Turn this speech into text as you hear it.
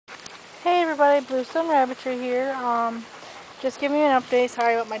everybody, Bluestone Rabbitry here. Just giving you an update.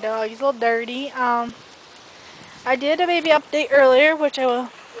 Sorry about my dog, he's a little dirty. I did a baby update earlier, which I will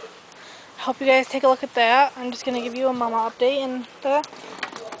help you guys take a look at that. I'm just going to give you a mama update, and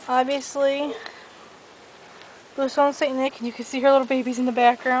obviously Bluestone St. Nick, and you can see her little babies in the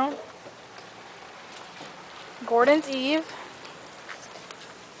background. Gordon's Eve,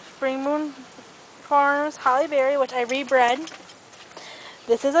 Spring Moon Farms Holly Berry, which I rebred.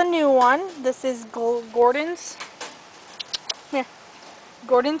 This is a new one. This is Gordon's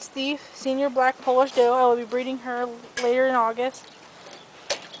Thief Senior Black Polish Doe. I will be breeding her later in August.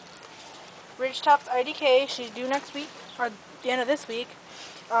 Ridgetop's IDK. She's due next week, or the end of this week.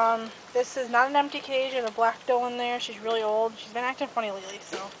 This is not an empty cage. There's a black doe in there. She's really old. She's been acting funny lately,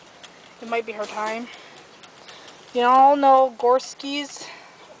 so it might be her time. You all know Gorski's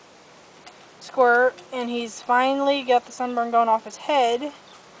squirt, and he's finally got the sunburn going off his head.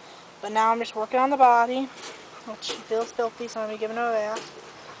 But now I'm just working on the body, which she feels filthy, so I'm going to be giving her a bath.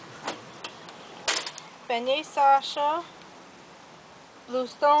 Beignet Sasha,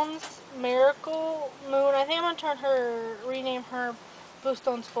 Bluestone's Miracle Moon. I think I'm going to rename her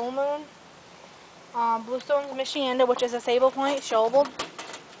Bluestone's Full Moon. Bluestone's Michianda, which is a Sable Point Shoalbled.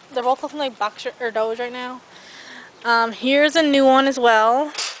 They're both looking like bucks or does right now. Here's a new one as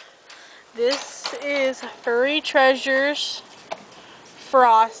well. This is Furry Treasures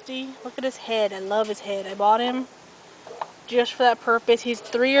Frosty. Look at his head. I love his head. I bought him just for that purpose. He's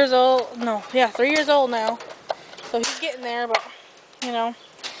 3 years old. No, yeah, 3 years old now. So he's getting there, but, you know.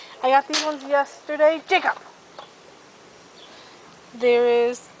 I got these ones yesterday. Jacob! There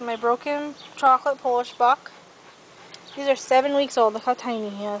is my broken chocolate Polish buck. These are 7 weeks old. Look how tiny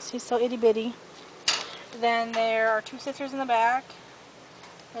he is. He's so itty bitty. Then there are two sisters in the back.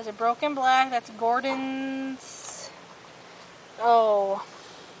 There's a broken black. That's Gordon's. Oh.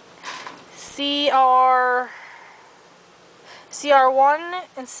 CR1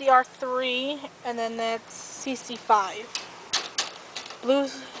 and CR3. And then that's CC5. Blue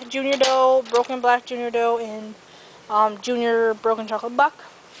Junior Doe, Broken Black Junior Doe, and Junior Broken Chocolate Buck.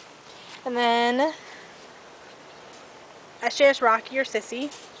 And then SJS Rocky or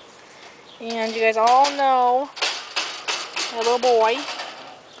Sissy. And you guys all know my little boy,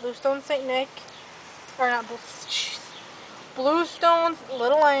 Bluestone St. Nick, or not Bluestone's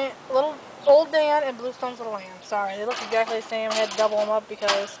little Old Dan and Bluestone's Little Lamb. Sorry, they look exactly the same. I had to double them up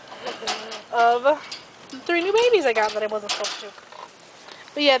because of the 3 new babies I got that I wasn't supposed to.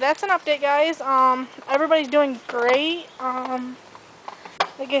 But yeah, that's an update, guys. Everybody's doing great.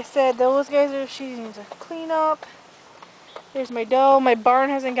 Like I said, those guys she needs a clean up. There's my doe. My barn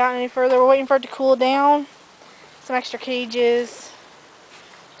hasn't gotten any further. We're waiting for it to cool down. Some extra cages.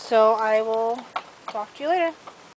 So I will talk to you later.